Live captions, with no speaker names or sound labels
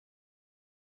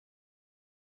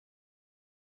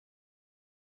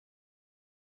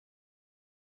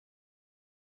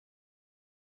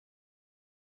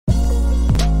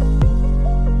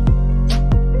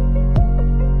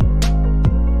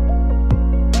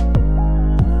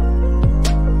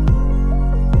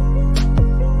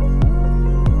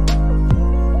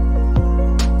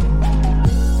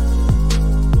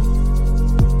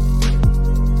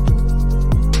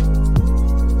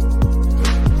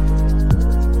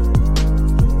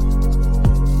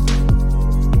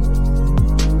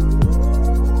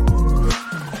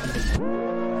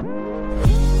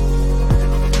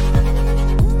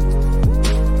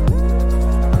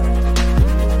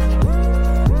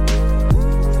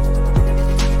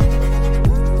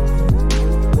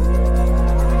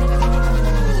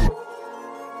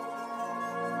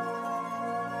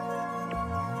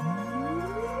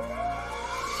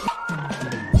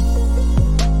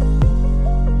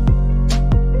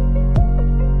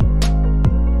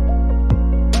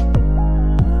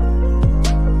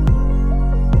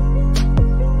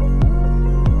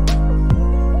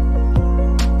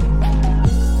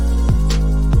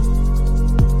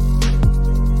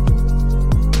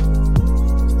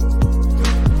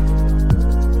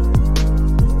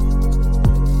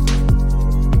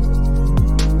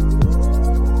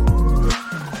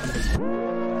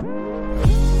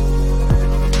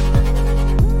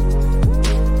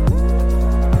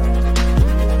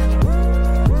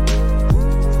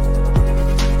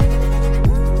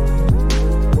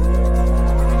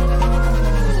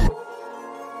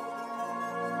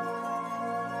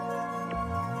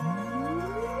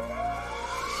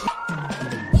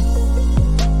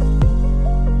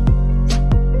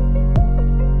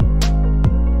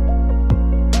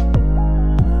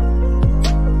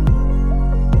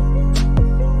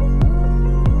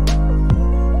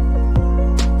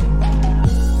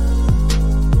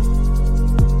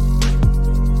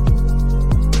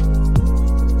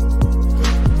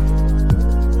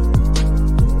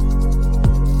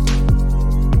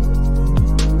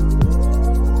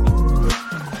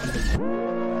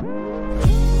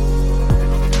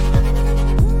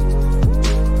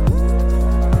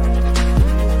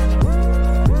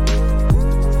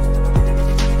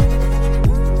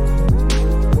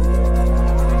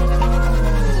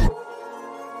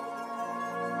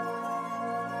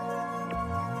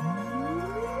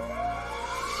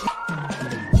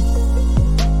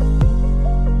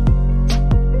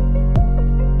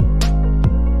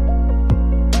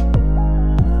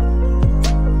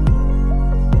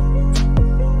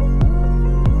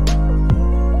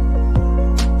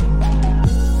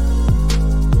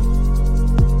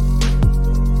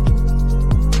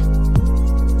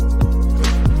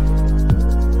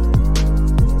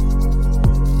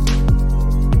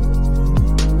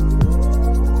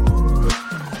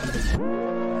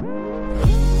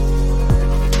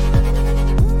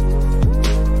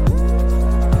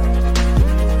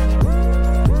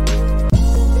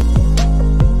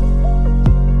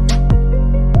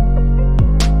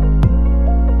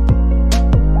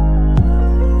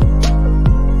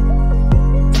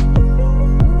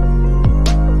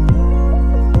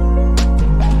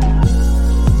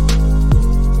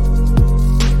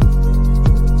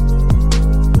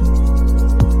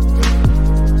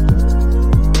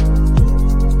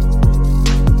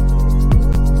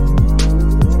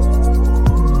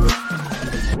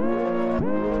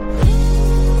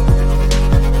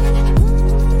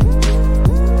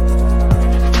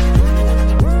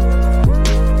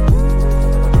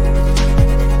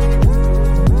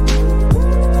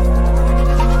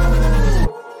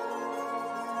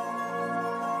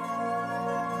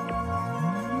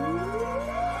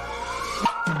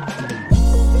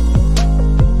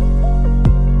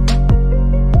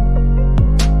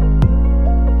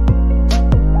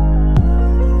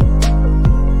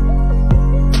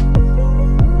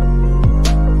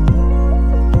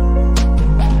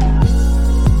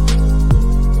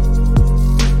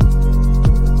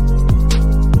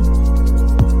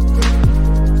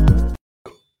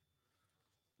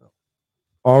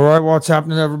All right, what's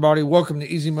happening, everybody? Welcome to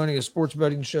Easy Money, a sports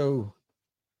betting show.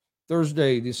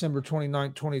 Thursday, December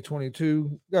 29th,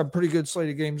 2022. Got a pretty good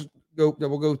slate of games that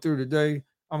we'll go through today.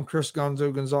 I'm Chris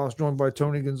Gonzo Gonzalez, joined by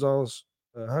Tony Gonzalez.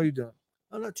 How you doing?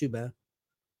 Oh, not too bad.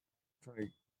 Trying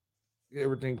to get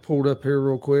everything pulled up here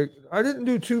real quick. I didn't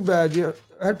do too bad yet.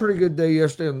 I had a pretty good day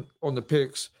yesterday on the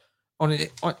picks. On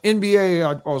NBA,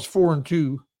 I was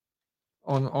 4-2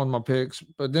 on my picks,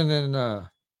 but then in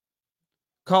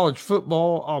college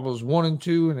football, I was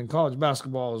 1-2, and in college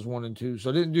basketball, I was 1-2.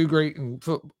 So I didn't do great in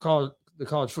the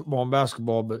college football and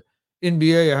basketball, but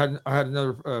NBA, I had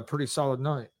another pretty solid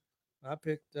night. I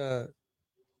picked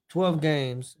 12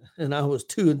 games and I was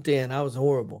 2-10. I was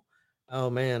horrible.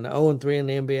 Oh man, 0-3 in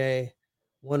the NBA,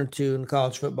 1-2 in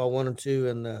college football,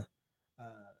 1-2 in the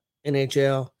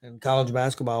NHL, and college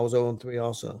basketball I was 0-3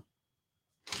 also.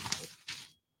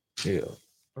 Yeah,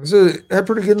 like I said, I had a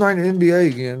pretty good night in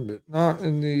NBA again, but not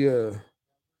in the.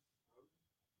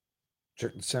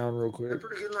 Check the sound real quick. Had a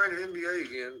pretty good night in NBA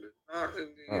again, but not in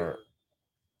the. All right.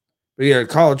 But yeah,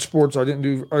 college sports, I didn't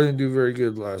do very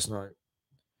good last night.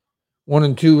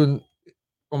 1-2 in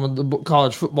on the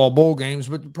college football bowl games,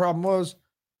 but the problem was,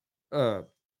 uh,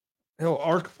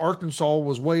 hell, Arkansas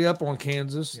was way up on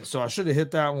Kansas, Yeah. so I should have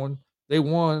hit that one. They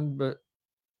won, but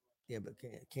Yeah, but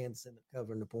Kansas ended up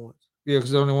covering the points. yeah,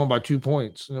 because they only won by 2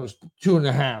 points, and it was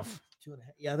 2.5. 2.5.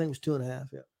 Yeah, I think it was 2.5.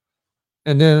 Yeah.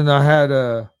 And then I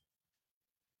had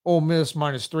Ole Miss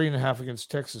minus 3.5 against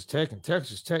Texas Tech, and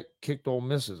Texas Tech kicked Ole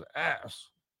Miss's ass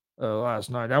last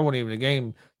night. That wasn't even a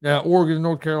game. Now, Oregon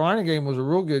North Carolina game was a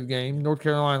real good game. North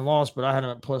Carolina lost, but I had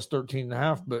them at plus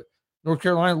 13.5. But North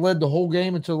Carolina led the whole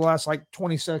game until the last like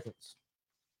 20 seconds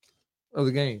of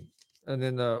the game. And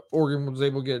then Oregon was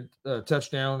able to get a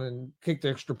touchdown and kick the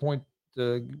extra point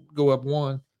to go up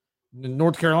one. And then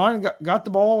North Carolina got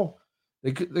the ball.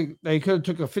 They could have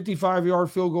took a 55-yard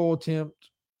field goal attempt.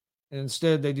 And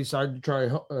instead, they decided to try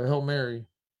a Hail Mary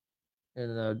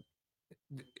and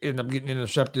end up getting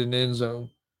intercepted in the end zone.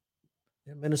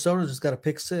 Yeah, Minnesota just got a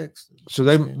pick six. So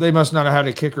they must not have had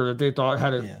a kicker that they thought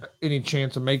had Yeah. any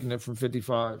chance of making it from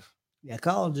 55. Yeah,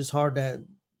 college is hard to.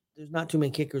 There's not too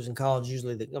many kickers in college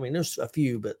usually. There's a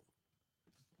few, but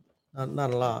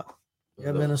not a lot.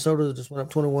 Yeah, Minnesota just went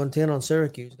up 21-10 on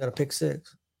Syracuse. Got a pick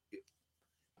six.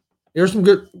 There's some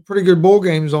pretty good bowl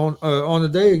games on the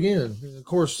day again. And of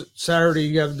course, Saturday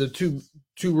you have the two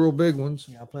real big ones.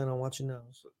 Yeah, I plan on watching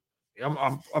those.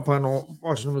 I plan on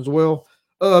watching them as well.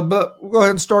 But we'll go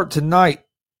ahead and start tonight.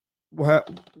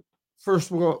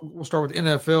 First we'll start with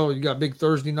NFL. You got a big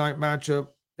Thursday night matchup: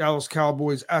 Dallas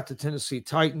Cowboys at the Tennessee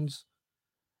Titans.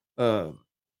 The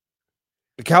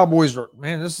Cowboys are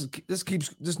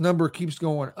this number keeps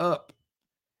going up.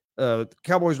 The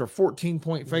Cowboys are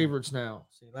 14-point favorites now.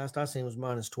 See, last I seen was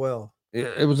minus 12.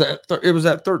 It was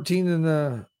at 13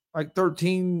 and like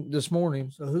 13 this morning.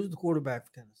 So who's the quarterback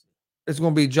for Tennessee? It's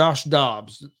going to be Josh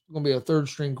Dobbs. It's going to be a third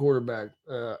string quarterback.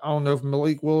 I don't know if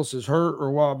Malik Willis is hurt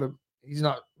or what, but he's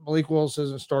not. Malik Willis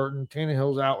isn't starting.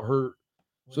 Tannehill's out hurt,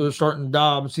 so they're starting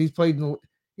Dobbs. He's played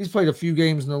a few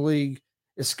games in the league.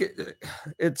 It's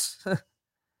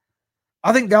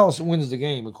I think Dallas wins the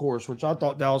game, of course, which I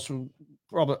thought Dallas would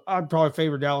I'd probably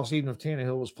favor Dallas even if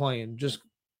Tannehill was playing. Just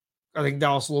I think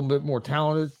Dallas a little bit more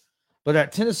talented. But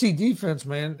that Tennessee defense,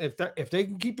 man, if they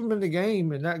can keep him in the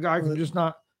game and that guy can just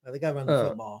not they got to run the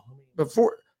football.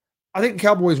 I think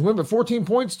Cowboys win, but 14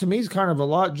 points to me is kind of a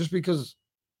lot just because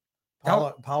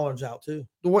Pollard's out too.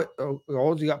 You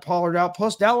got Pollard out.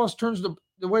 Plus Dallas turns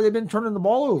the way they've been turning the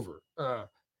ball over.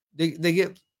 They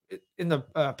get in the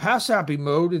pass happy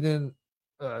mode, and then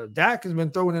Dak has been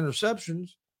throwing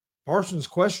interceptions. Parsons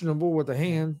questionable with the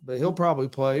hand, but he'll probably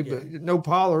play. But no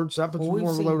Pollard, so that puts more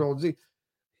of a load on Z.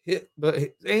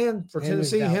 And for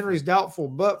Tennessee, Henry's doubtful.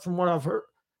 But from what I've heard,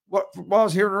 what I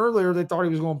was hearing earlier, they thought he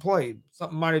was going to play.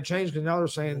 Something might have changed because now they're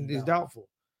saying he's doubtful.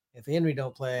 If Henry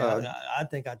don't play, I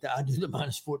think I do the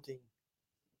minus 14.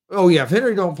 Oh yeah, if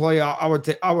Henry don't play, I would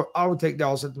take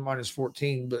Dallas at the minus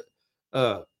 14.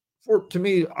 But to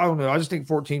me, I don't know. I just think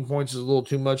 14 points is a little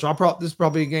too much. This is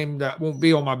probably a game that won't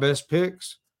be on my best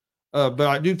picks. But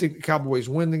I do think the Cowboys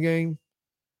win the game.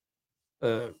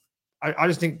 I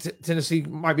just think Tennessee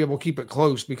might be able to keep it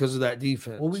close because of that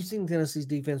defense. Well, we've seen Tennessee's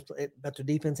defense, but their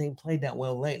defense ain't played that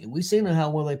well lately. We've seen how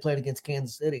well they played against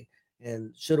Kansas City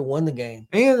and should have won the game.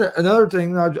 And another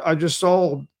thing I just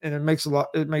saw, and it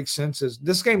makes sense, is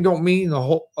this game don't mean a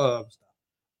whole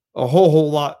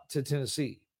lot to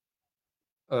Tennessee.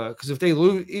 Because if they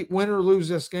win or lose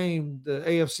this game, the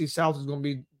AFC South is going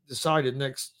to be decided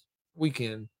next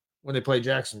weekend when they play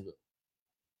Jacksonville.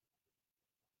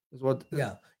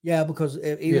 Yeah, because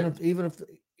even if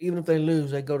even if they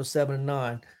lose, they go to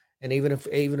 7-9, and even if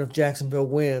Jacksonville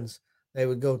wins, they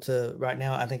would go to right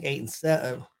now. I think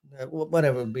 8-7,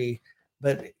 whatever it would be.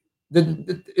 But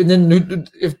and then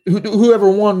if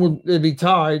whoever won would they'd be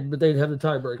tied, but they'd have the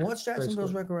tiebreaker. what's Jacksonville's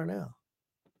basically. record right now?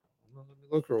 Let me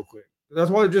look real quick.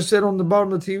 That's what it just said on the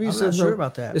bottom of the TV. I'm said not sure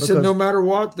about that. It said no matter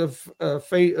what the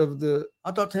fate of the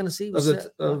I thought Tennessee of was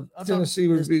the Tennessee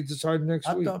would be decided next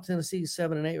week. I thought Tennessee's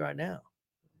 7-8 right now.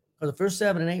 Because the first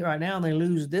 7-8 right now, and they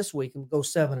lose this week and go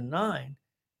 7-9.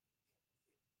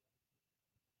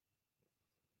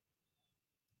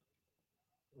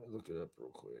 Look it up real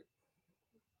quick.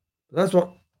 That's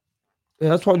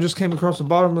what just came across the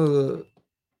bottom of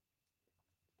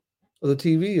the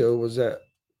TV. Was that?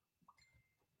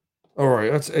 All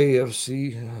right, that's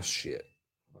AFC. Oh, shit,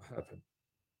 what happened?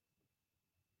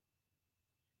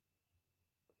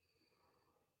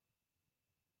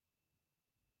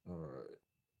 All right.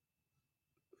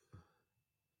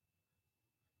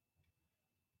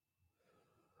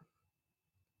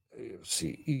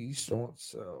 AFC East on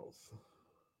South.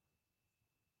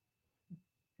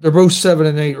 They're both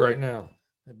 7-8 right now.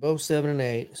 They're both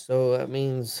 7-8. So that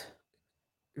means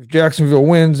if Jacksonville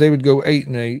wins, they would go 8-8.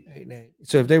 8-8.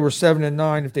 So if they were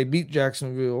 7-9, if they beat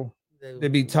Jacksonville,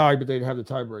 they'd be tied, but they'd have the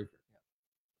tiebreaker.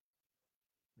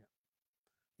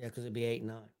 Yeah, because it'd be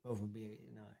 8-9. Both would be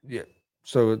 8-9. Yeah.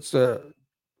 So it's yeah,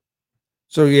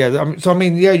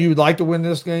 you would like to win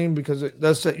this game because it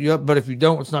does set you up. But if you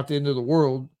don't, it's not the end of the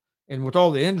world. And with all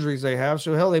the injuries they have,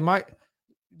 so hell, they might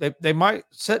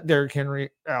set Derrick Henry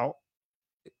out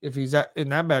if he's in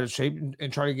that bad of shape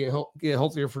and try to get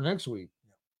healthier for next week.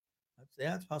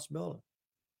 Yeah, it's a possibility.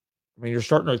 I mean, you're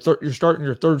starting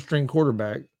your third string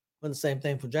quarterback. But the same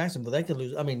thing for Jacksonville. They could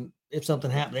lose. I mean, if something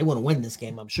happened, they want to win this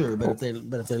game, I'm sure. But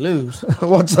if they lose,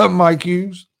 what's up, Mike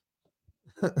Hughes?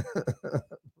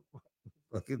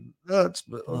 Fucking nuts,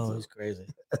 but he's crazy.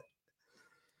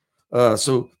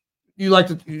 So you like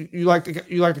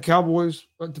the Cowboys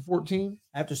at the 14?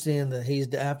 After seeing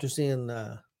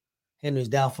Henry's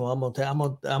doubtful, I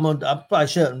probably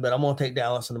shouldn't, but I'm gonna take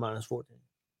Dallas in the -14.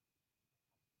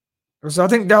 So I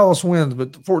think Dallas wins,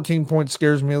 but the 14 points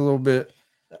scares me a little bit.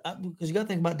 Because you got to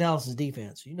think about Dallas's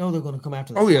defense. You know they're going to come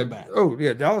after the quarterback. Oh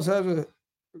yeah, Dallas has a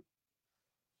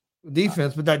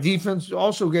defense, but that defense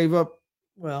also gave up.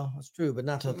 Well, that's true, but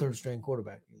not to a third string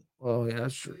quarterback. Well, yeah,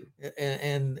 that's true.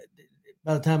 And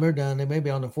by the time they're done, they may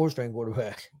be on the fourth string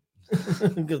quarterback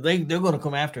because they're going to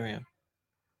come after him.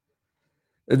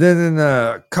 And then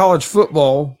in college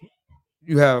football,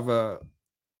 you have a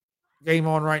game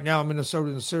on right now, Minnesota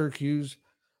and Syracuse.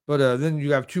 But then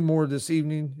you have two more this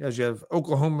evening, as you have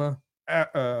Oklahoma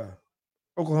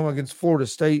against Florida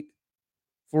State.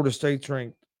 Florida State's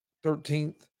ranked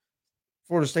 13th.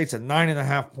 Florida State's a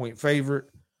 9.5-point favorite,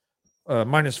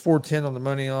 -410 on the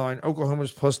money line.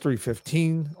 Oklahoma's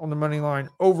 +315 on the money line.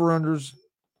 Over-unders,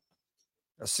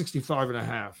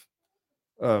 65.5.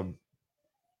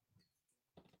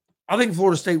 I think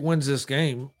Florida State wins this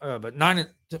game, but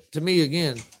to me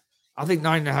again. I think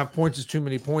 9.5 points is too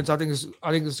many points. I think this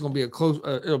is going to be a close.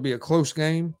 It'll be a close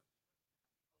game.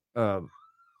 I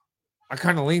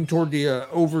kind of lean toward the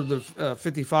over the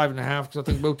 55.5 because I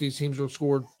think both these teams will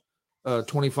score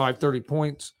 25, 30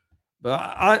 points. But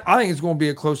I think it's going to be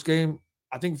a close game.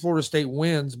 I think Florida State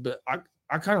wins, but I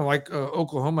kind of like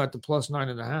Oklahoma at the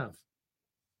 +9.5.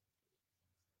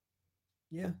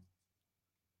 Yeah.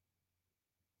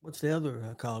 What's the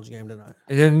other college game tonight?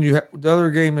 And then the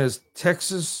other game is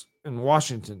Texas and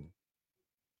Washington.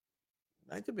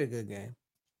 That could be a good game.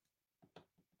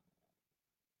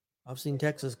 I've seen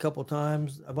Texas a couple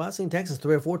times. I've seen Texas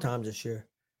 3 or 4 times this year.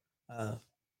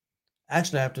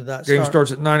 Actually, after that game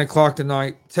starts at 9:00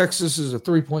 tonight. Texas is a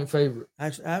 3-point favorite.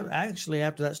 Actually,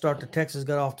 after that start, the Texas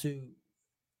got off to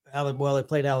they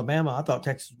played Alabama. I thought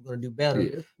Texas was going to do better.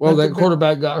 Yeah. Well, that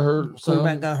quarterback got hurt.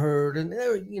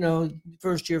 And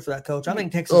first year for that coach. I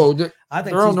think Texas. I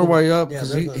think they're on their way up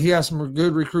because he has some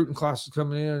good recruiting classes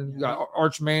coming in. You got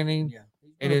Arch Manning,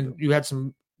 and then you had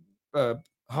some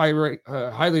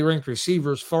highly ranked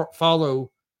receivers follow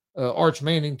Arch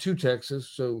Manning to Texas.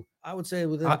 So I would say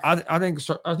within. I think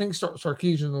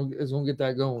Sarkisian is going to get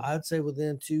that going. I'd say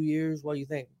within 2 years. What do you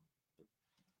think?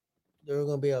 They're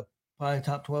going to be probably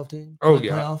top 12 team. Oh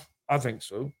yeah, playoff? I think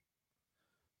so.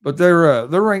 But they're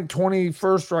ranked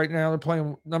 21st right now. They're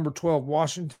playing number 12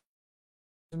 Washington.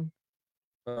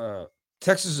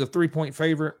 Texas is a 3-point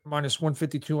favorite,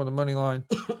 -152 on the money line.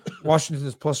 Washington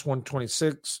is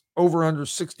 +126. Over under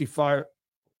 65.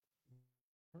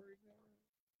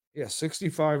 Yeah,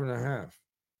 65.5.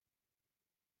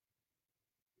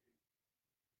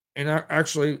 And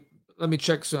actually, let me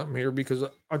check something here because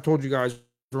I told you guys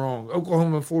wrong.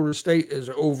 Oklahoma and Florida State is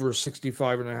over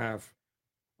 65.5.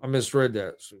 I misread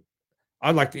that. So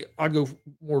I'd go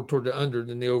more toward the under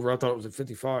than the over. I thought it was at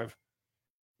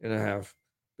 55.5.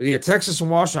 But yeah, Texas and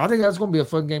Washington. I think that's going to be a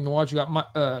fun game to watch. You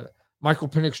got Michael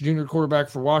Penix Jr., quarterback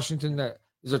for Washington, that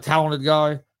is a talented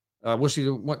guy. I wish he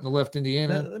went and left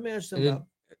Indiana. Let me ask you something.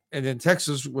 And then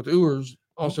Texas with Ewers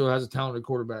also has a talented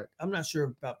quarterback. I'm not sure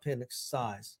about Penix's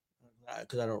size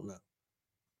because I don't know.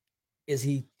 Is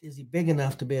he big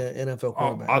enough to be an NFL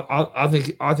quarterback?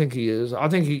 I think he is. I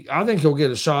think he'll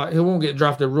get a shot. He won't get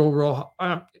drafted real.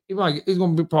 He's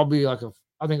going to be probably like a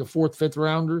 4th, 5th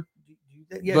rounder.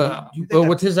 Yeah, but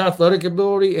with his athletic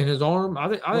ability and his arm, I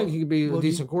think he could be a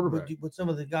decent quarterback. With some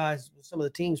of the guys, with some of the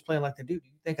teams playing like they do, you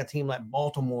think a team like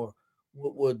Baltimore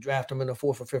would draft him in the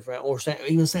 4th or 5th round, or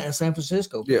even San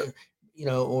Francisco? Yeah,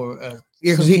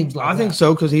 because I think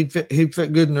so, because he'd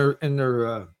fit good in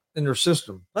their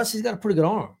system. Plus, he's got a pretty good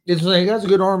arm. He has a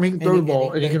good arm. He can throw the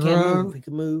ball, and he can run. He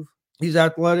can move. He's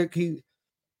athletic.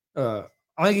 I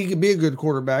think he could be a good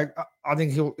quarterback. I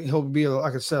think he'll be,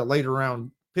 like I said, a later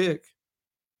round pick.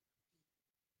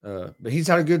 But he's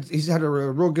had a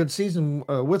real good season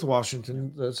with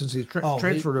Washington since he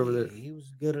transferred over there. He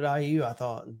was good at IU, I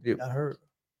thought. Yep. Got hurt.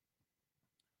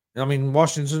 I mean,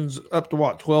 Washington's up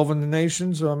to 12 in the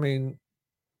nation. So I mean,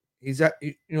 he's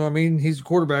he's a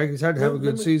quarterback. He's had to have a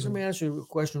good season. Let me ask you a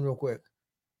question real quick.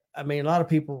 I mean, a lot of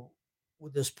people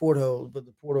with the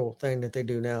portal thing that they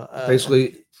do now,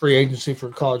 basically free agency for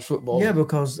college football. Yeah,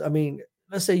 because I mean,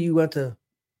 let's say you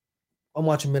I'm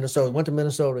watching Minnesota. Went to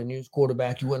Minnesota and you was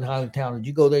quarterback. You wasn't highly talented.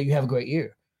 You go there, you have a great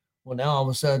year. Well, now all of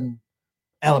a sudden,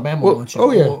 Alabama wants you.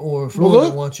 Oh yeah, or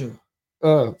Florida wants you.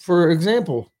 For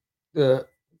example, the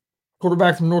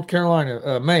quarterback from North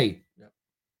Carolina, May.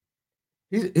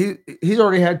 Yeah. He's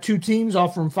already had 2 teams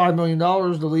offer him $5 million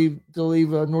to leave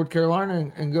North Carolina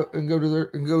and go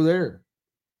there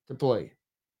to play.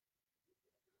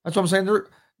 That's what I'm saying.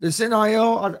 This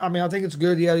NIL, I think it's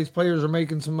good. Yeah, these players are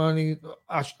making some money.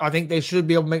 I think they should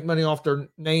be able to make money off their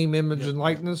name, image, and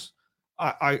likeness.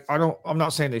 I'm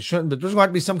not saying they shouldn't, but there's going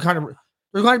to be some kind of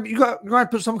you got to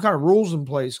put some kind of rules in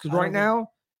place, because right now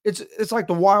it's like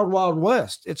the wild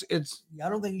west. It's. I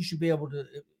don't think you should be able to.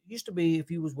 It used to be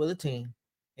if you was with a team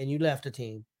and you left a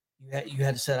team, you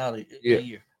had to set out a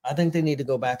year. I think they need to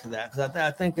go back to that, because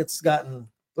I think it's gotten.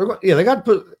 They got to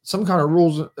put some kind of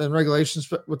rules and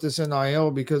regulations with this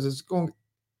NIL, because it's going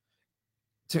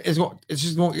to get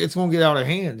out of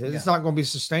hand. It's not going to be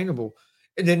sustainable.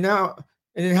 And then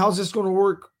how's this going to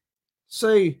work?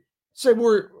 Say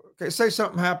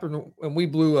something happened and we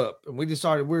blew up and we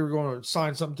decided we were going to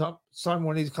sign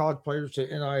one of these college players to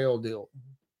an NIL deal.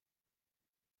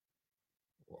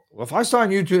 Well, if I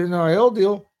sign you to an NIL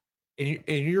deal and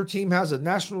your team has a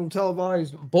national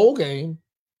televised bowl game,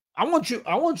 I want you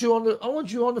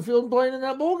on the field playing in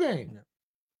that bowl game.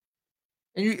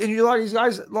 And you a lot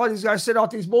of these guys sit out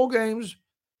these bowl games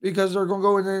because they're going to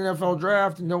go in the NFL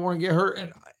draft and don't want to get hurt.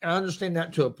 And I understand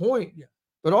that to a point. Yeah.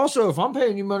 But also, if I'm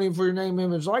paying you money for your name,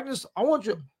 image, likeness, I want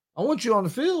you on the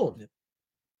field,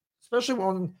 especially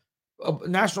on a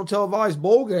national televised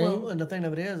bowl game. Well, and the thing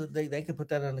of it is that they could put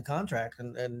that in the contract,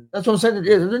 and that's what I'm saying.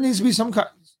 Yeah, there needs to be some kind.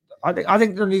 I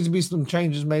think there needs to be some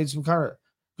changes made, some kind of,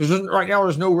 because right now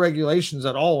there's no regulations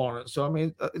at all on it. So I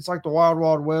mean, it's like the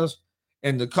wild west,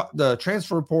 and the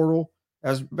transfer portal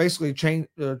has basically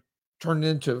turned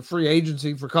into free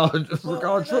agency for college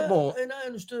football. And I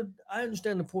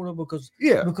understand the portal because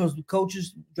the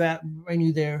coaches bring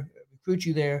you there, recruit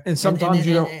you there, and sometimes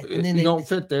you don't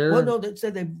fit there. Well, no, they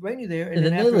said they bring you there, and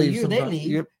then after a year they leave,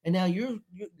 yep. And now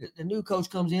the new coach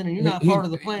comes in, and you're not part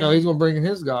of the plan. No, he's going to bring in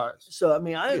his guys. So I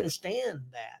mean, I understand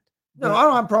that. No, I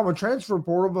don't have a problem with transfer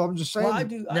portal, but I'm just saying. Well, I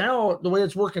do. Now, the way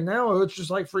it's working now, it's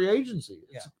just like free agency.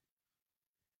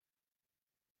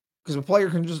 Because a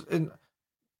player can just.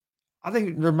 I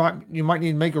think you might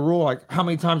need to make a rule like how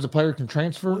many times a player can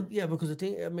transfer. Well, yeah, because the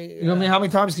team. I mean, you know what I mean? How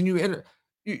many times can you enter?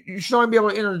 You should only be able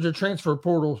to enter the transfer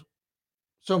portal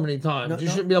so many times. You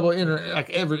shouldn't be able to enter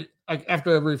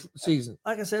after every season.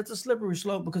 Like I said, it's a slippery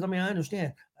slope, because I mean I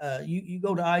understand. You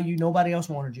go to IU, nobody else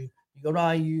wanted you. You go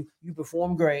to IU, you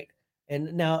perform great,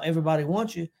 and now everybody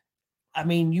wants you. I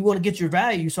mean, you want to get your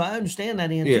value, so I understand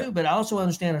that too. But I also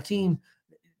understand a team,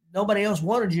 nobody else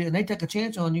wanted you, and they take a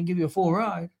chance on you and give you a full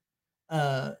ride.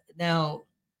 Now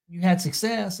you had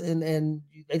success, and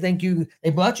they think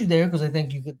they brought you there because they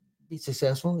think you could be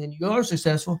successful, and you are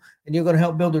successful, and you're going to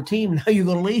help build their team. Now you're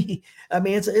going to leave. I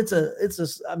mean,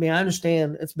 I mean, I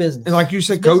understand it's business. And like you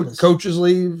said, coaches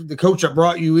leave. The coach that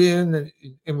brought you in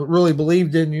and really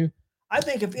believed in you. I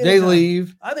think if they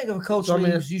leave, I think if a coach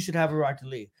leaves, you should have a right to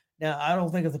leave. Now, I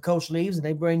don't think if the coach leaves and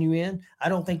they bring you in, I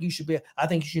don't think you should be. I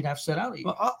think you should have to sit out a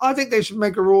year. I think they should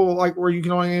make a rule like where you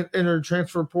can only enter the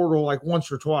transfer portal like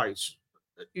once or twice.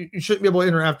 You shouldn't be able to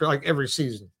enter after like every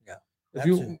season. Yeah, if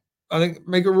you, I think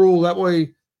make a rule that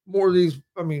way. More of these,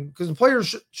 I mean, because the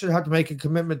players should have to make a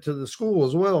commitment to the school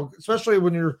as well, especially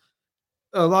when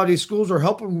a lot of these schools are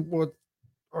helping with,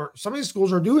 or some of these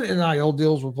schools are doing NIL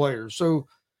deals with players. So,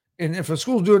 and if a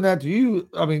school's doing that to you,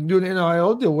 I mean, doing an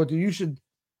NIL deal with you, you should,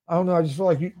 I don't know, I just feel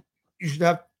like you should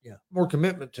have more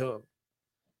commitment to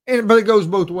them. But it goes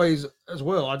both ways as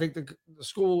well. I think the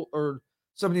school or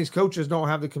some of these coaches don't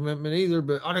have the commitment either,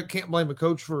 but I can't blame a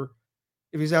coach for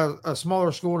if he's at a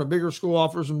smaller school and a bigger school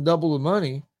offers him double the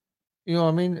money. You know what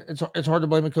I mean? It's hard to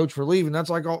blame a coach for leaving.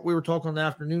 That's like we were talking on the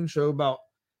afternoon show about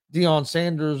Deion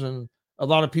Sanders, and a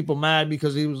lot of people mad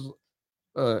because he was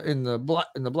in the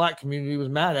black community was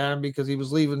mad at him because he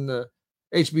was leaving the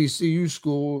HBCU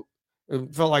school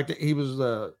and felt like that he was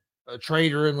a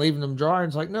traitor and leaving them dry. And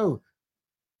it's like, no,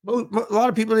 a lot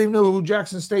of people didn't even know who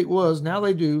Jackson State was. Now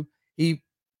they do. He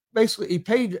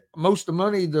paid most of the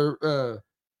money to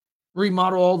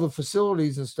remodel all the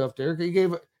facilities and stuff there. He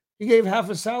gave half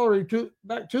his salary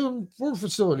back to him for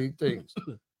facility things.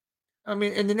 I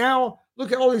mean, and then now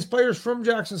look at all these players from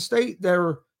Jackson State that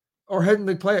are heading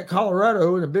to play at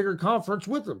Colorado in a bigger conference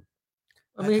with them.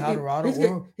 I mean,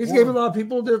 he's gave a lot of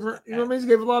people different. You know what I mean? He's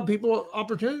gave a lot of people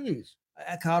opportunities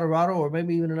at Colorado, or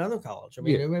maybe even another college. I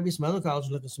mean, there may be some other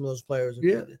colleges looking at some of those players.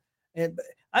 Yeah, and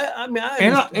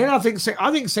I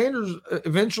think Sanders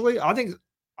eventually. I think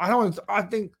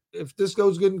if this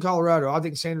goes good in Colorado, I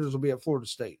think Sanders will be at Florida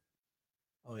State.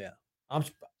 Oh yeah, I'm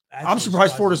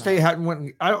surprised Florida State hadn't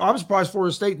went. I'm surprised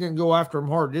Florida State didn't go after him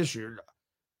hard this year.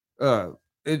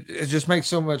 It just makes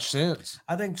so much sense.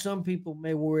 I think some people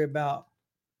may worry about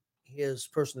his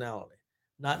personality.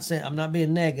 Not saying I'm not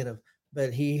being negative,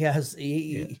 but he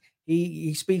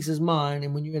speaks his mind,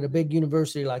 and when you're in a big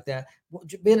university like that,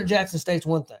 being at Jackson State's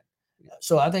one thing.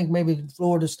 So I think maybe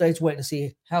Florida State's waiting to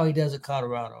see how he does at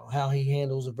Colorado, how he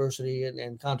handles adversity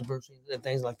and controversy and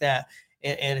things like that.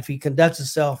 And if he conducts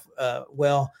himself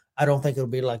well, I don't think it'll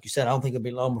be like you said. I don't think it'll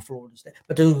be long before Florida State.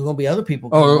 But there's going to be other people.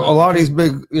 Oh, a lot of these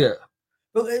big, yeah.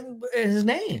 But his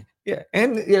name, yeah,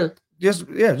 and just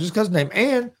because his name,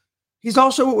 and he's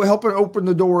also helping open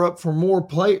the door up for more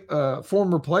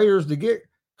former players to get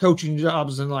coaching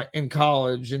jobs in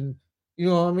college, and you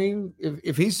know what I mean.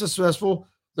 If he's successful,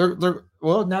 they're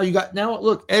now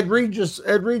look, Ed Reed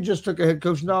just took a head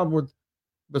coaching job with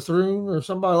Bethune or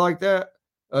somebody like that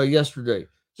yesterday.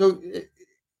 So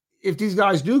if these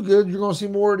guys do good, you're going to see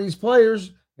more of these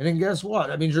players, and then guess what?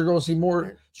 That means you're going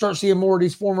to start seeing more of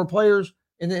these former players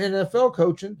in the NFL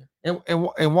coaching. And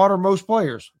what are most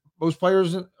players? Most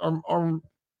players are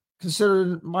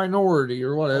considered minority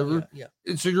or whatever. Yeah.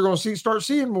 And so you're going to start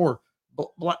seeing more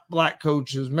black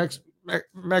coaches,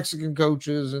 Mexican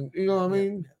coaches, and you know what I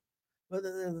mean. But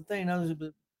the thing,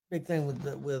 another big thing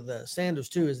with Sanders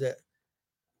too is that,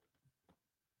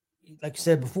 like you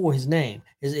said before, his name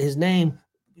is going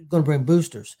to bring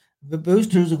boosters. The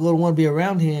boosters are going to want to be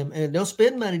around him, and they'll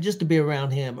spend money just to be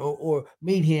around him or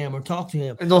meet him or talk to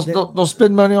him. And they'll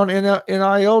spend money on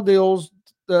NIL deals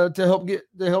to help get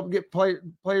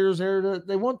players there that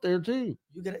they want there too.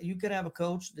 You could have a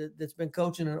coach that's been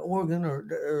coaching in Oregon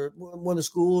or one of the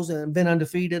schools and been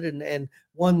undefeated and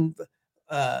won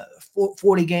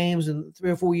 40 games in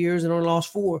 3 or 4 years and only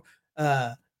lost 4.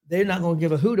 They're not going to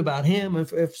give a hoot about him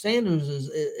if Sanders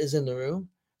is in the room.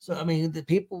 So, I mean,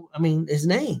 his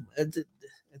name, it's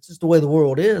just the way the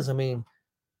world is. I mean.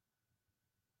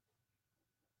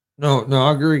 No,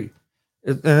 I agree.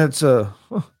 It's going to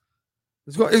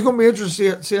be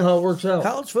interesting to see how it works out.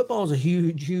 College football is a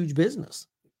huge, huge business.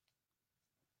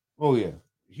 Oh, yeah.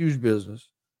 Huge business.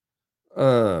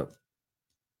 So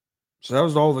that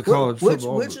was all the college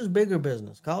football. Which is bigger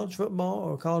business, college football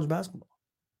or college basketball?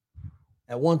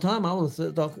 At one time, I would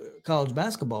have thought college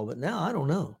basketball, but now I don't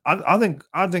know. I think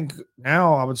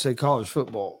now I would say college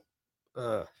football,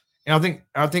 and I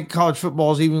think college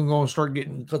football is even going to start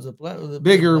getting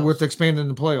bigger with expanding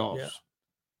the playoffs.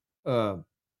 Yeah.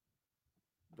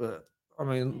 But I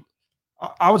mean,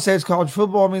 I would say it's college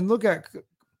football. I mean, look at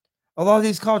a lot of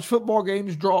these college football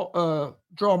games draw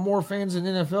more fans than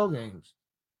NFL games.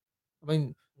 I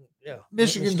mean. Yeah,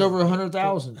 Michigan's over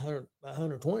 100,000,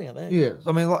 120, I think. Yeah,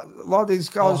 I mean, a lot of these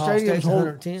college stadiums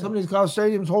hold. Some of these college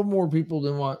stadiums hold more people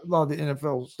than what a lot of the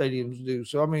NFL stadiums do.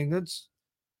 So I mean, it's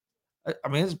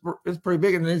pretty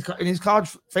big, and these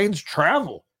college fans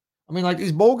travel. I mean, like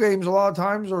these bowl games, a lot of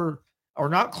times are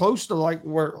not close to I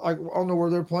don't know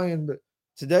where they're playing, but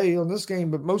today on this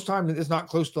game, but most times it's not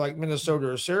close to like Minnesota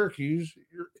or Syracuse.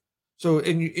 So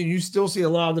and you still see a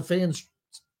lot of the fans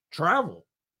travel.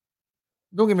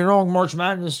 Don't get me wrong, March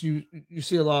Madness, you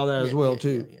see a lot of that as well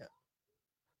too. Yeah.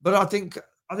 But I think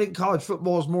college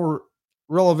football is more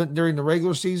relevant during the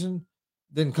regular season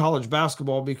than college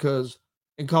basketball because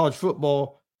in college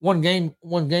football, one game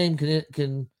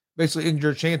can basically end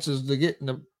your chances to get in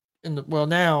the well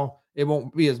now it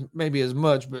won't be as maybe as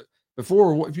much, but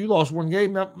before if you lost one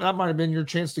game, that might have been your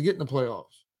chance to get in the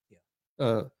playoffs.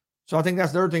 Yeah. So I think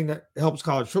that's the other thing that helps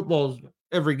college football is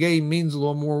every game means a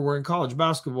little more. Where in college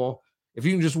basketball, if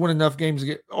you can just win enough games to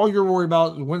get all you're worried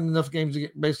about is winning enough games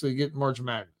to get March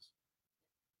Madness.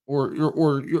 Or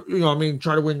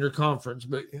try to win your conference,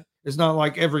 but it's not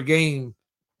like every game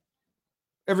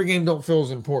don't feel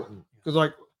as important. Because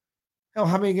like hell,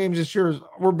 how many games this year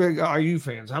we're big IU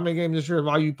fans. How many games this year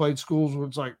have IU played schools where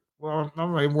it's like, well,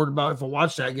 I'm not even worried about if I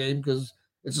watch that game because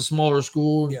it's a smaller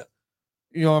school. Yeah.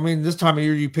 This time of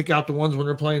year you pick out the ones when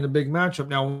they're playing the big matchup.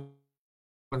 Now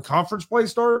when conference play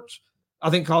starts, I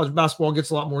think college basketball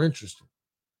gets a lot more interesting.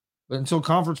 But until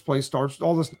conference play starts,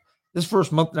 all this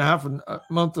first month and a half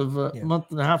month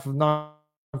and a half of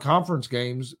non-conference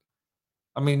games,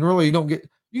 I mean, really,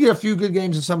 you get a few good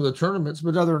games in some of the tournaments,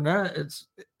 but other than that,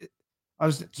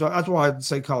 so that's why I'd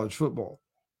say college football.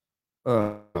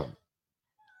 Let's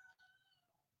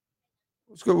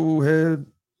go ahead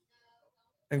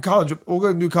and college. We'll go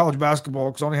and do college basketball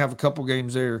because I only have a couple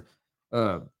games there.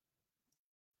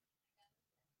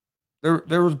 There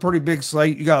was a pretty big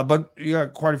slate. You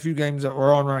got quite a few games that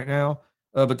we're on right now.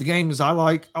 But the games I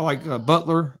like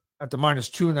Butler at the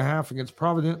 -2.5 against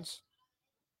Providence.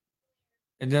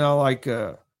 And then I like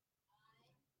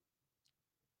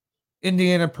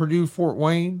Indiana, Purdue, Fort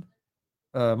Wayne,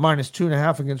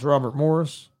 -2.5 against Robert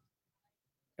Morris.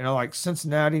 And I like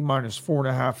Cincinnati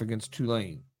 -4.5 against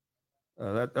Tulane.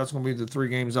 That's going to be the three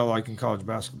games I like in college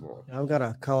basketball. I've got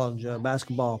a college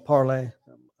basketball parlay.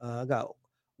 I got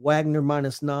Wagner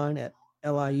 -9 at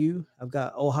LIU. I've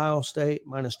got Ohio State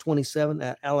 -27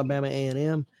 at Alabama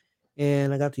A&M.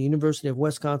 And I got the University of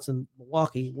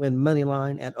Wisconsin-Milwaukee win money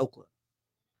line at Oakland.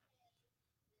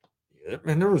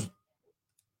 And there was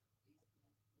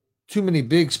too many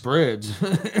big spreads.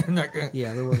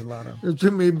 Yeah, there was a lot of. There's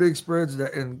too many big spreads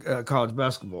in college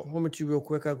basketball. One minute, you real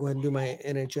quick. I'll go ahead and do my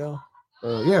NHL.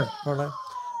 Yeah. Parlay.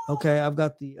 Okay, I've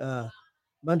got the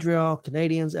Montreal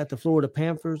Canadiens at the Florida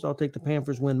Panthers. I'll take the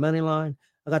Panthers win money line.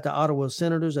 I got the Ottawa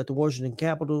Senators at the Washington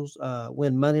Capitals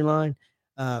win money line.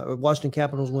 Washington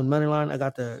Capitals win money line. I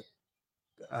got the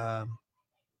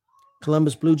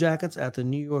Columbus Blue Jackets at the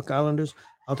New York Islanders.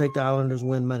 I'll take the Islanders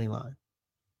win money line.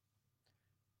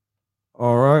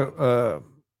 All right.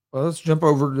 Well, let's jump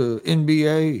over to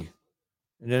NBA,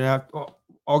 and then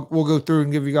we'll go through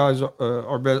and give you guys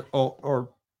our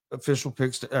official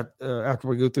picks after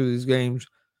we go through these games.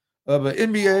 But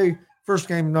NBA first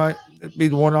game tonight it'd be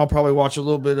the one I'll probably watch a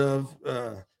little bit of.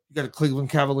 You got the Cleveland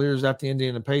Cavaliers at the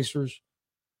Indiana Pacers.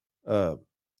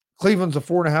 Cleveland's a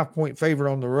 4.5-point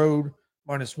favorite on the road,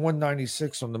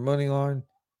 -196 on the money line.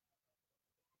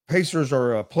 Pacers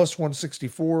are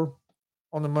 +164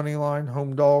 on the money line,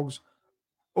 home dogs.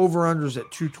 Over-unders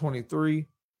at 223.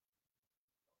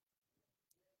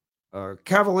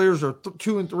 Cavaliers are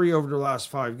 2-3 over their last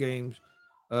 5 games.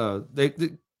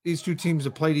 These two teams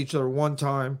have played each other one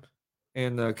time,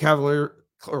 and Cleveland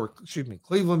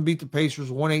beat the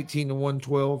Pacers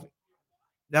 118-112.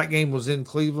 That game was in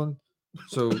Cleveland,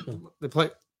 so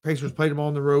Pacers played them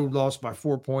on the road, lost by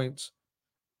 4 points.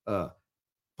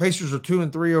 Pacers are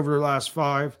 2-3 over their last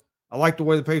 5. I like the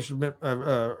way the Pacers. I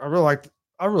really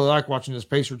like watching this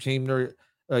Pacer team. They're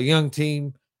a young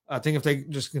team. I think if they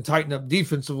just can tighten up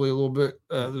defensively a little bit,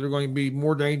 they're going to be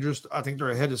more dangerous. I think they're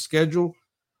ahead of schedule.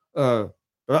 But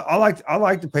I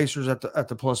like the Pacers at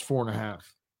the +4.5.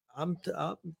 I'm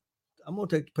gonna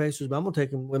take the Pacers, but I'm gonna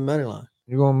take them win money line.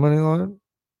 You going money line?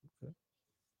 Okay.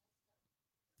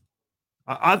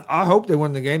 I hope they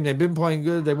win the game. They've been playing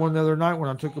good. They won the other night when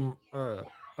I took them.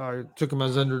 I took them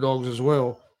as underdogs as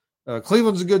well.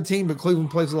 Cleveland's a good team, but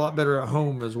Cleveland plays a lot better at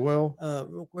home as well.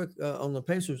 Real quick on the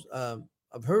Pacers,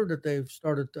 I've heard that they've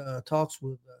started talks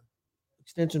with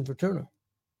extension for Turner.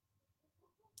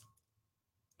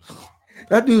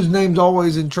 That dude's name's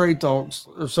always in trade talks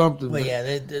or something. But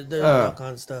yeah, they're all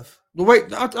kinds of stuff. The way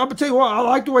I'm gonna tell you what, I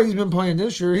like the way he's been playing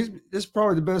this year. This is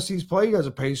probably the best he's played as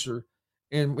a Pacer,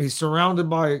 and he's surrounded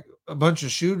by a bunch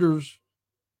of shooters.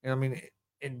 And I mean,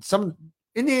 and some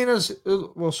Indiana's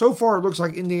so far it looks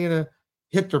like Indiana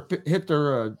hit their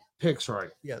picks right.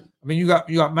 Yeah, I mean you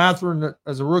got Mathurin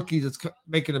as a rookie that's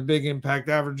making a big impact,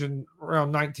 averaging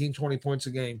around 19, 20 points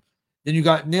a game. Then you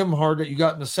got Nembhard that you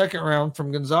got in the second round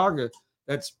from Gonzaga.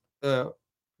 That's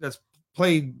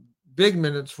played big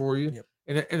minutes for you, Yep.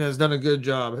 and has done a good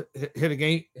job. Hit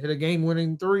a game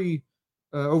winning three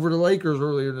over the Lakers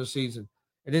earlier in the season,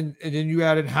 and then you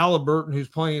added Halliburton, who's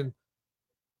playing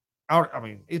out. I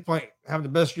mean, he's playing having the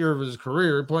best year of his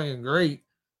career, playing great.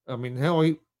 I mean, hell,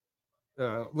 he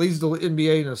leads the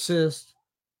NBA in assists,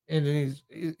 and then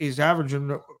he's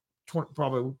averaging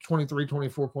probably 23,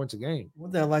 24 points a game.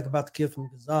 One thing I like about the kid from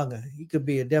Gonzaga, he could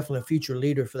be definitely a future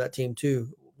leader for that team too.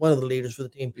 One of the leaders for the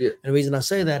team. Yeah. And the reason I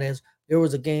say that is there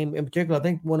was a game in particular. I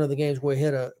think one of the games where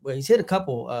he's hit a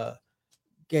couple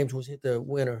games was hit the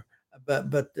winner.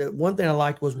 But the one thing I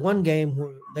liked was one game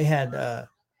where they had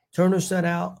Turner set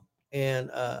out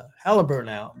and Halliburton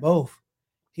out both.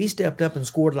 He stepped up and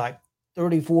scored like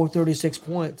 34, 36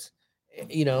 points.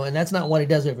 And that's not what he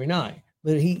does every night.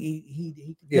 But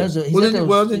he does. He's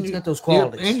got those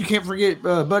qualities. Yeah, and you can't forget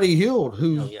Buddy Hield,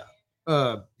 who Oh, yeah.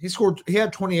 he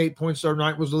had 28 points the other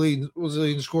night, was the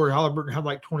leading scorer. Halliburton had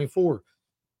like 24.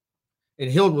 And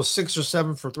Hield was 6 or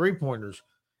 7 for 3-pointers.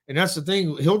 And that's the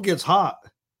thing. Hield gets hot.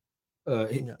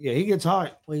 He gets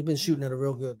hot. Well, he's been shooting at a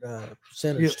real good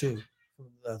percentage too from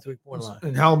the 3-point line.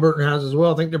 And Halliburton has as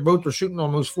well. I think they're both shooting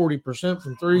almost 40%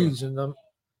 from threes. Yeah. And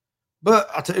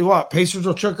but I'll tell you what, Pacers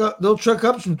will chuck up. They'll chuck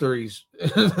up some threes.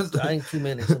 I ain't too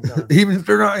many sometimes. Even if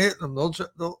they're not hitting them,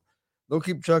 they'll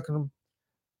keep chucking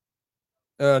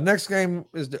them. Next game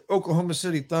is the Oklahoma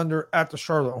City Thunder at the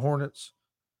Charlotte Hornets.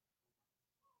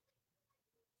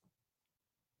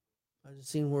 I just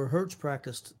seen where Hurts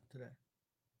practiced today.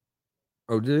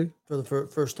 Oh, did he? For the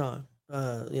first time,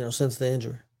 since the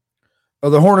injury.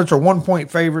 The Hornets are 1-point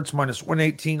favorites, minus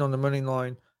 118 on the money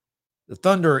line. The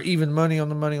Thunder are even money on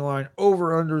the money line.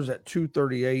 Over-unders at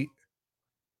 238.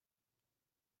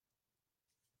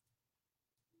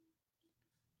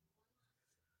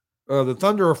 The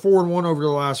Thunder are 4-1 over the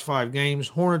last 5 games.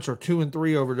 Hornets are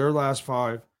 2-3 over their last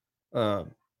 5.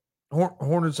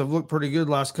 Hornets have looked pretty good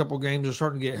last couple games. They're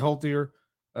starting to get healthier.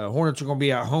 Hornets are going to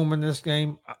be at home in this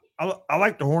game. I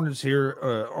like the Hornets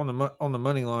here on the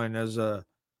money line as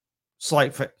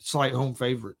slight home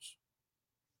favorites.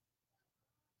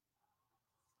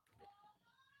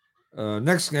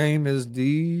 Next game is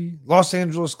the Los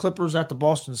Angeles Clippers at the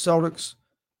Boston Celtics.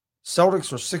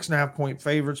 Celtics are 6.5-point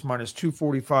favorites, minus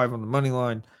 245 on the money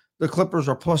line. The Clippers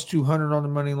are plus 200 on the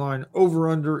money line.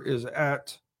 Over-under is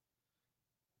at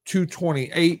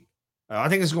 228. I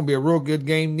think it's going to be a real good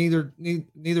game.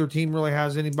 Neither team really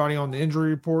has anybody on the injury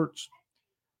reports.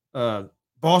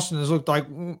 Boston has looked like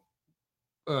one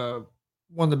of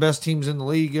the best teams in the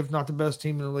league, if not the best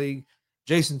team in the league.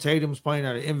 Jason Tatum's playing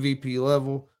at an MVP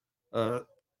level. I'll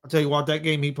tell you what, that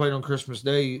game he played on Christmas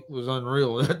Day was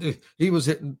unreal. He was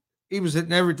hitting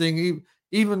everything.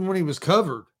 Even when he was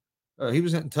covered, he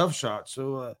was hitting tough shots.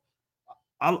 So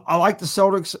I like the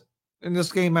Celtics in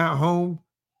this game at home,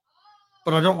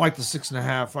 but I don't like the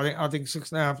 6.5. I think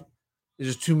 6.5 is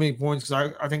just too many points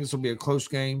because I think this will be a close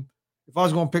game. If I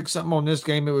was going to pick something on this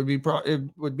game, it would be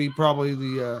probably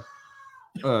the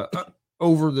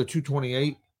over the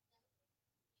 228.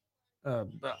 But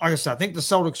like I said, I think the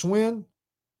Celtics win,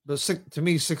 but to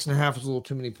me, 6.5 is a little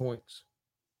too many points.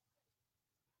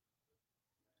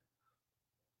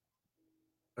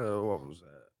 What was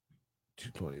that?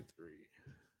 223.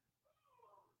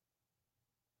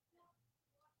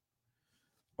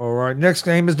 All right, next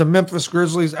game is the Memphis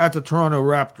Grizzlies at the Toronto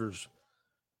Raptors.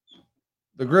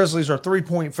 The Grizzlies are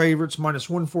 3-point favorites, minus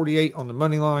 148 on the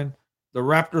money line. The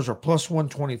Raptors are plus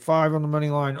 125 on the money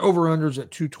line. Over-unders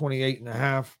at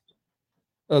 228.5.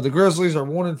 The Grizzlies are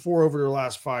 1-4 over their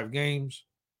last 5 games.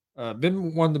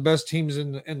 Been one of the best teams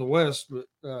in the West, but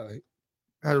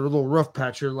had a little rough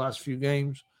patch here the last few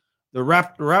games. The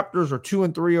Raptors are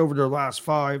 2-3 over their last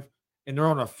 5, and they're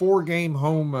on a 4-game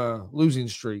home losing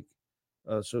streak.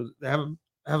 So they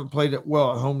haven't played it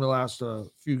well at home the last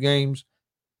few games.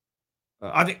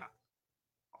 I think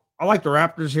I like the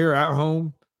Raptors here at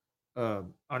home.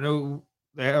 I know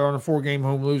they are on a 4-game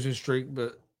home losing streak,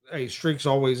 but hey, streak's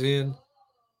always in.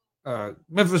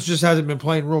 Memphis just hasn't been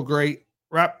playing real great.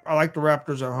 I like the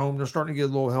Raptors at home. They're starting to get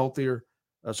a little healthier.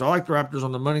 So I like the Raptors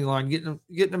on the money line, getting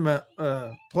them at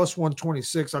plus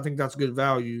 126. I think that's good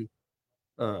value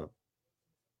with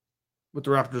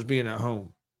the Raptors being at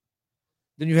home.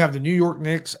 Then you have the New York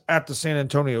Knicks at the San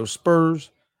Antonio Spurs.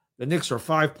 The Knicks are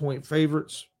 5-point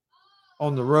favorites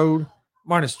on the road,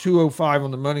 minus 205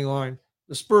 on the money line.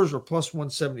 The Spurs are plus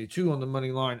 172 on the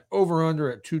money line, over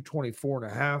under at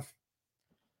 224.5.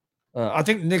 I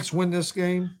think the Knicks win this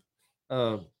game.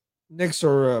 Knicks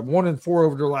are 1-4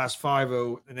 over their last 5,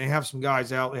 and they have some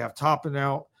guys out. They have Toppin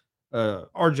out.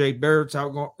 RJ Barrett's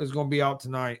is going to be out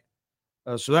tonight.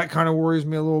 So that kind of worries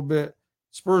me a little bit.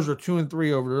 Spurs are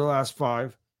 2-3 over their last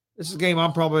 5. This is a game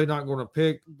I'm probably not going to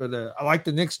pick, but I like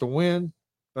the Knicks to win,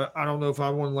 but I don't know if I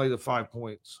want to lay the 5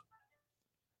 points.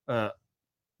 The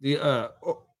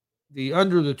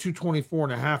under the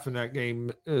 224.5 in that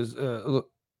game is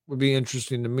would be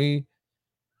interesting to me.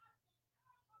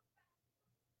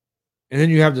 And then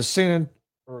you have the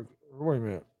wait a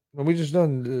minute. No, we just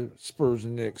done the Spurs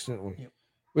and Knicks, didn't we? Yep.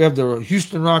 We have the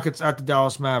Houston Rockets at the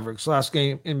Dallas Mavericks. Last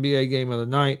game, NBA game of the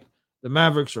night. The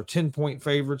Mavericks are 10-point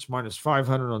favorites, minus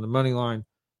 500 on the money line.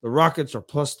 The Rockets are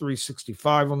plus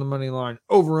 365 on the money line.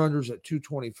 Over-unders at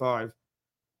 225.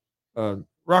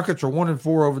 Rockets are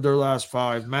 1-4 over their last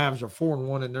 5. Mavs are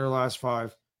 4-1 in their last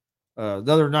 5. The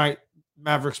other night,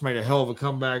 Mavericks made a hell of a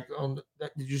comeback.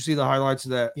 Did you see the highlights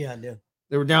of that? Yeah, I did.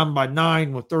 They were down by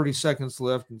 9 with 30 seconds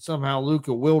left, and somehow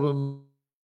Luka willed them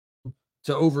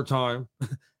to overtime.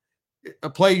 A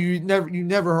play you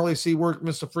never hardly see work,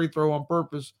 miss a free throw on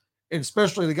purpose, and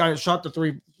especially the guy that shot the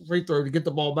free throw to get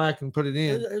the ball back and put it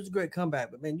in. It was a great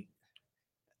comeback, but man, you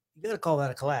got to call that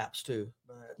a collapse too.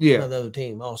 Yeah, the other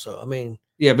team also. I mean,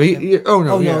 yeah, but it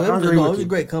was a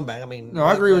great comeback. I mean, no,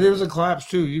 I agree with it. It was a collapse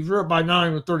too. You're up by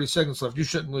 9 with 30 seconds left. You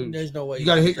shouldn't lose. There's no way you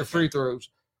got to hit your free throws.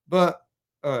 But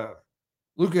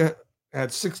Luka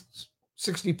had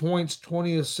 60 points,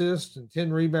 20 assists, and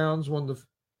 10 rebounds.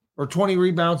 20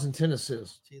 rebounds and 10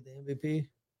 assists. See the MVP?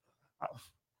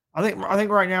 I think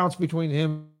right now it's between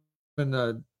him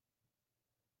and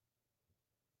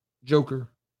Joker.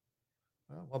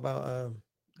 What about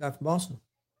guy from Boston?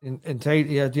 And Tate?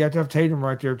 Yeah, you have to have Tatum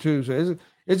right there too. So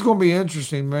it's going to be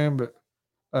interesting, man. But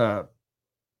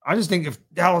I just think if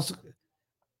Dallas,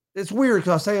 it's weird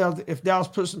because I say if Dallas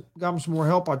got him some more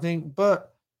help, I think,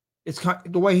 but it's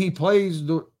the way he plays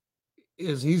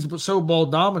is he's so ball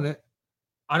dominant.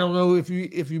 I don't know if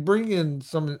you bring in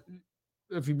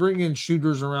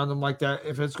shooters around him like that,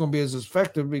 if it's going to be as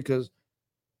effective because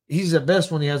he's at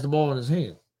best when he has the ball in his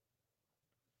hand.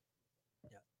 Yeah.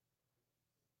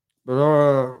 But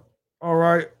all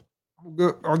right,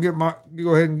 I'll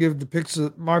go ahead and give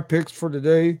my picks for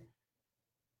today.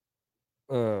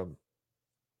 In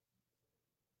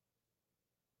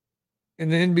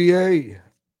the NBA,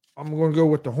 I'm going to go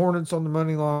with the Hornets on the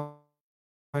money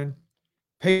line.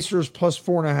 Pacers plus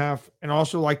 4.5, and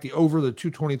also like the over the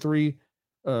 223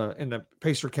 in the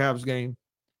Pacer Cavs game.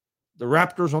 The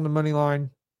Raptors on the money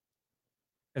line,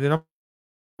 and then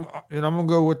I'm going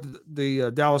to go with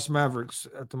the Dallas Mavericks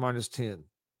at the minus 10.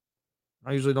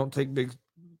 I usually don't take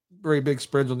very big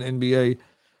spreads on the NBA,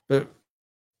 but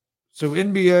so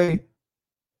NBA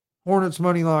Hornets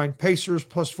money line, Pacers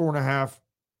plus 4.5,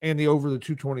 and the over the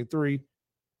 223.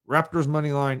 Raptors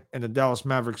money line and the Dallas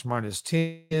Mavericks minus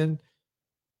 10.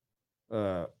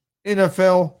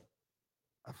 NFL,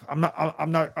 I'm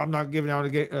not giving out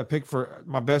a pick for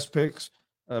my best picks,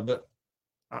 but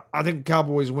I think the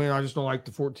Cowboys win. I just don't like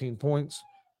the 14 points.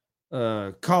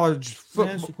 College football.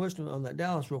 Can I ask you a question on that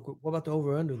Dallas real quick? What about the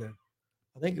over under there?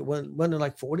 I think it wasn't it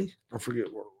like 40. I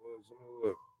forget what it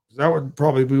was. That would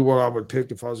probably be what I would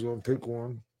pick if I was going to pick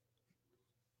one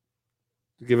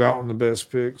to give out on the best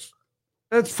picks.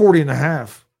 That's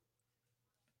 40.5.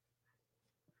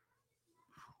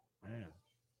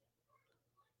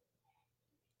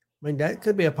 I mean, that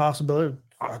could be a possibility.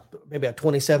 Maybe a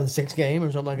 27-6 game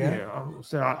or something like that.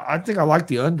 Yeah, I think I like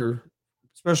the under,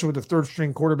 especially with the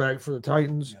third-string quarterback for the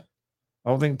Titans. Yeah. I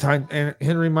don't think and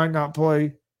Henry might not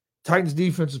play. Titans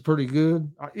defense is pretty good.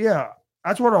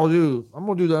 That's what I'll do. I'm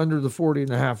gonna do the under the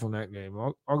 40.5 on that game.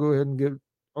 I'll go ahead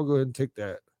and take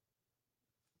that.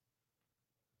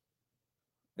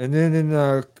 And then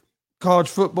in college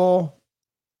football,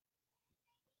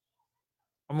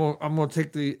 I'm gonna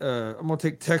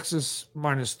take Texas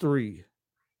minus 3.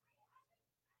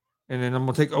 And then I'm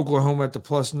gonna take Oklahoma at the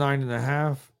plus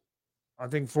 9.5. I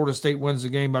think Florida State wins the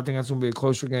game, but I think that's gonna be a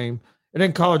closer game. And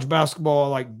then college basketball, I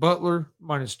like Butler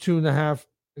minus 2.5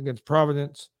 against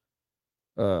Providence.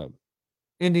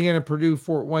 Indiana, Purdue,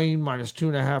 Fort Wayne minus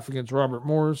 2.5 against Robert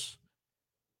Morris.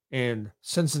 And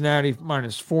Cincinnati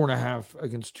minus 4.5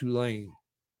 against Tulane.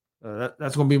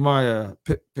 That's going to be my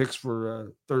picks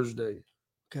for Thursday.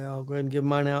 Okay, I'll go ahead and give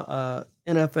mine out.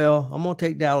 NFL, I'm going to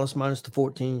take Dallas minus the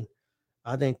 14.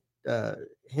 I think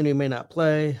Henry may not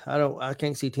play. I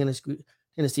can't see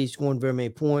Tennessee scoring very many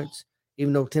points,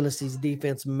 even though Tennessee's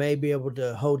defense may be able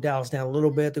to hold Dallas down a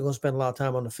little bit. They're going to spend a lot of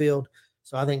time on the field.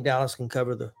 So I think Dallas can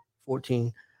cover the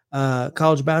 14.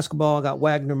 College basketball, I got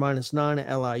Wagner minus 9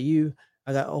 at LIU.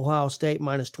 I got Ohio State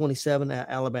minus 27 at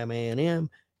Alabama A&M.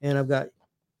 And I've got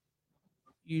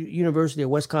University of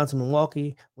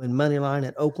Wisconsin-Milwaukee win money line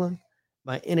at Oakland.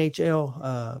 My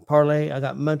NHL parlay, I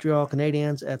got Montreal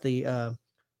Canadiens at the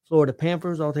Florida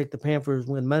Panthers. I'll take the Panthers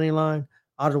win money line.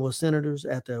 Ottawa Senators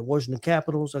at the Washington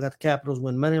Capitals. I got the Capitals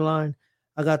win money line.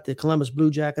 I got the Columbus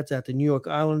Blue Jackets at the New York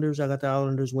Islanders. I got the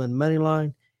Islanders win money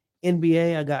line.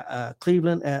 NBA, I got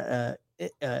Cleveland at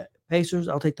Pacers.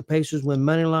 I'll take the Pacers win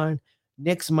money line.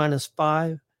 Knicks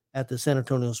 -5 at the San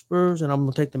Antonio Spurs, and I'm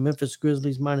going to take the Memphis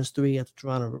Grizzlies -3 at the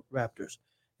Toronto Raptors.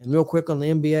 And real quick on the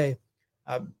NBA,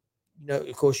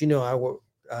 of course, I work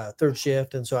third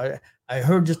shift, and so I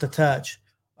heard just a touch.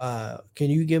 Can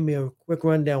you give me a quick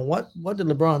rundown? What did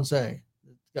LeBron say?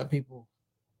 Got people.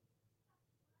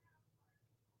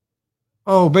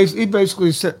 Oh, he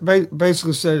basically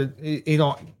said he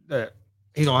don't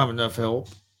have enough help.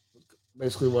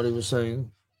 Basically, what he was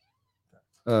saying.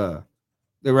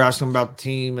 They were asking him about the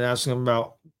team and asking him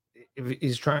about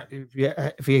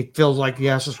if he feels like he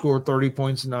has to score 30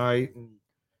 points a night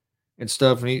and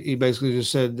stuff. And he basically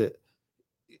just said that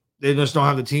they just don't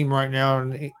have the team right now,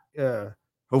 and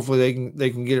hopefully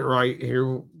they can get it right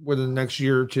here within the next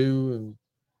year or two. And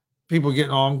people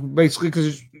getting on basically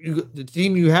because the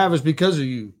team you have is because of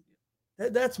you.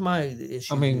 That's my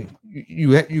issue. I mean,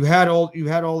 you had all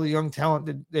the young talent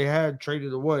that they had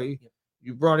traded away. Yep.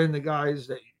 You brought in the guys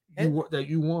that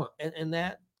you want, and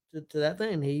that to that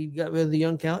thing, he got rid of the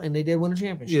young talent, and they did win a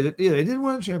championship. Yeah, they did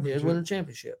win a championship. They did win a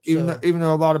championship. Even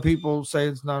though a lot of people say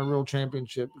it's not a real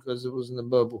championship because it was in the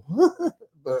bubble,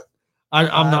 but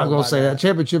I'm not going to say that.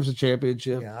 Championship's a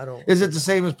championship. Yeah, I don't. Is it the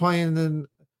same as playing and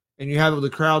you have the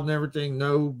crowd and everything?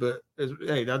 No, but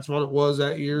hey, that's what it was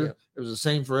that year. Yep. It was the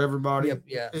same for everybody. Yep,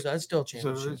 yeah, so that's still a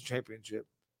championship. So it's a championship.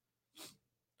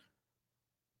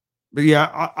 But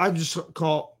yeah, I just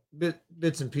caught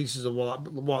bits and pieces of what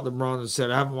LeBron has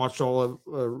said. I haven't watched all of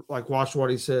watched what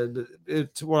he said.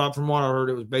 From what I heard,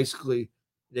 it was basically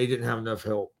they didn't have enough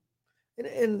help.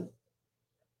 And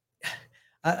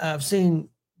I've seen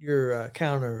your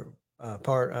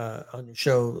counterpart on your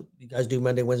show. You guys do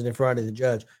Monday, Wednesday, Friday. The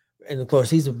Judge, and of course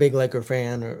he's a big Laker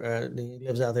fan. He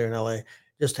lives out there in LA.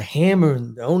 Just to hammer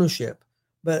the ownership,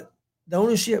 but the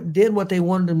ownership did what they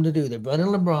wanted them to do. They brought in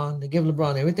LeBron. They give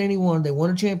LeBron everything he wanted. They won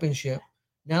a championship.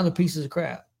 Now the pieces of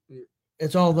crap.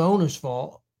 It's all the owner's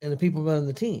fault and the people running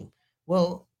the team.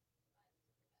 Well,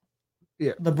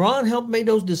 yeah, LeBron helped make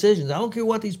those decisions. I don't care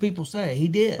what these people say. He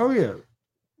did. Oh yeah,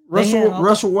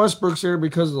 Russell Westbrook's there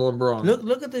because of LeBron.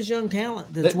 Look at this young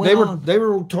talent that's they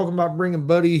were talking about bringing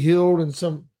Buddy Hield and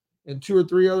 2 or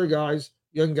 3 other guys.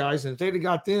 Young guys, and if they'd have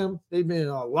got them, they'd be in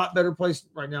a lot better place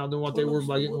right now than what they were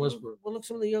by getting Westbrook. Well, look,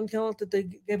 some of the young talent that they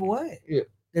gave away. Yeah,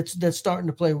 that's starting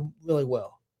to play really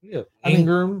well. Yeah,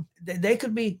 Ingram. I mean, they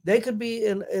could be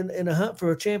in a hunt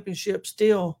for a championship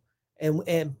still,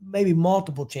 and maybe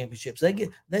multiple championships. They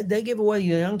give away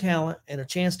your young talent and a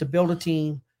chance to build a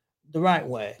team the right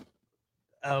way.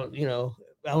 I don't know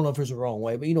if there's a wrong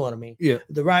way, but you know what I mean. Yeah,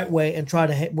 the right way, and try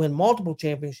to win multiple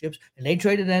championships, and they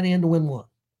traded that in to win one.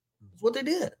 What they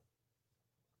did.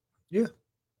 Yeah.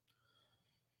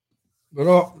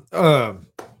 But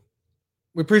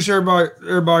we appreciate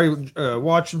everybody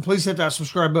watching. Please hit that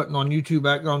subscribe button on YouTube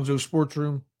at Gonzo Sports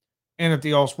Room and at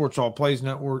the All Sports All Plays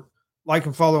Network. Like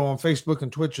and follow on Facebook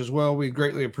and Twitch as well. We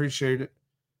greatly appreciate it.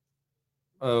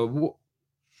 No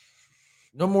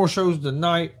more shows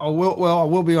tonight. I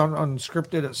will be on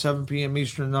Unscripted at 7 p.m.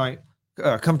 Eastern tonight.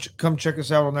 Come check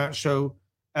us out on that show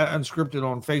at Unscripted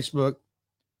on Facebook.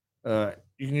 You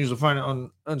can usually find it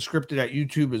on Unscripted at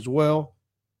YouTube as well,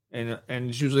 and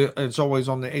it's always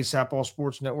on the ASAP All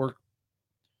Sports Network,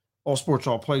 All Sports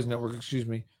All Plays Network. Excuse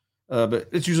me, but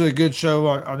it's usually a good show.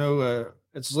 I know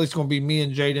it's at least going to be me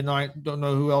and Jay tonight. Don't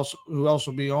know who else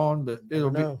will be on, but it'll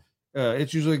be.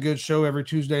 It's usually a good show every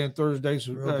Tuesday and Thursday.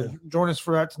 So join us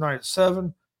for that tonight at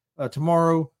 7.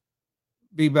 Tomorrow,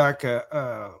 be back at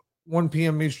 1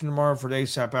 p.m. Eastern tomorrow for the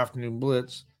ASAP Afternoon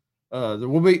Blitz. There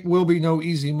will be no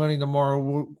easy money tomorrow.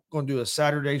 We're going to do a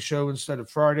Saturday show instead of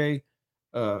Friday,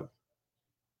 and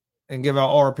give out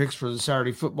all our picks for the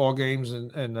Saturday football games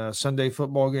and Sunday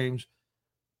football games.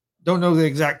 Don't know the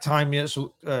exact time yet,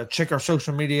 so check our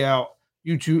social media out: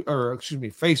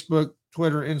 Facebook,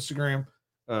 Twitter, Instagram.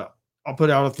 I'll put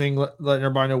out a thing letting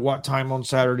everybody know what time on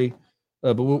Saturday,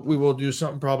 but we will do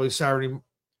something probably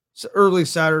early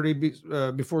Saturday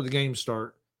before the games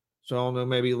start. So I don't know,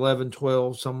 maybe 11,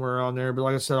 12, somewhere on there. But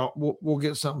like I said, we'll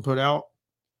get something put out.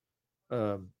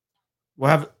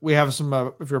 We have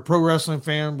some. If you're a pro wrestling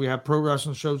fan, we have pro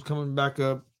wrestling shows coming back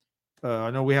up.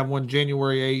 I know we have one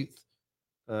January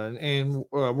 8th, and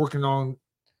working on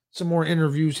some more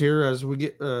interviews here as we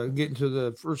get into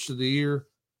the first of the year,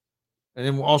 and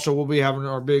then we'll be having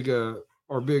our big end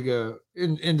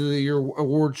of the year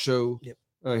award show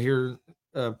here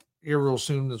real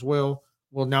soon as well.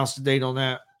 We'll announce the date on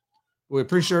that We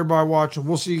appreciate everybody watching.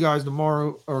 We'll see you guys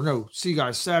tomorrow, or no, see you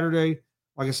guys Saturday.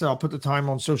 Like I said, I'll put the time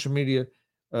on social media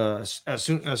as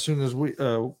soon as we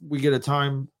get a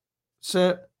time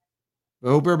set. I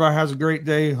hope everybody has a great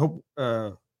day. Hope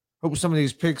some of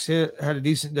these picks had a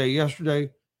decent day yesterday,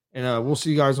 and we'll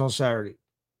see you guys on Saturday.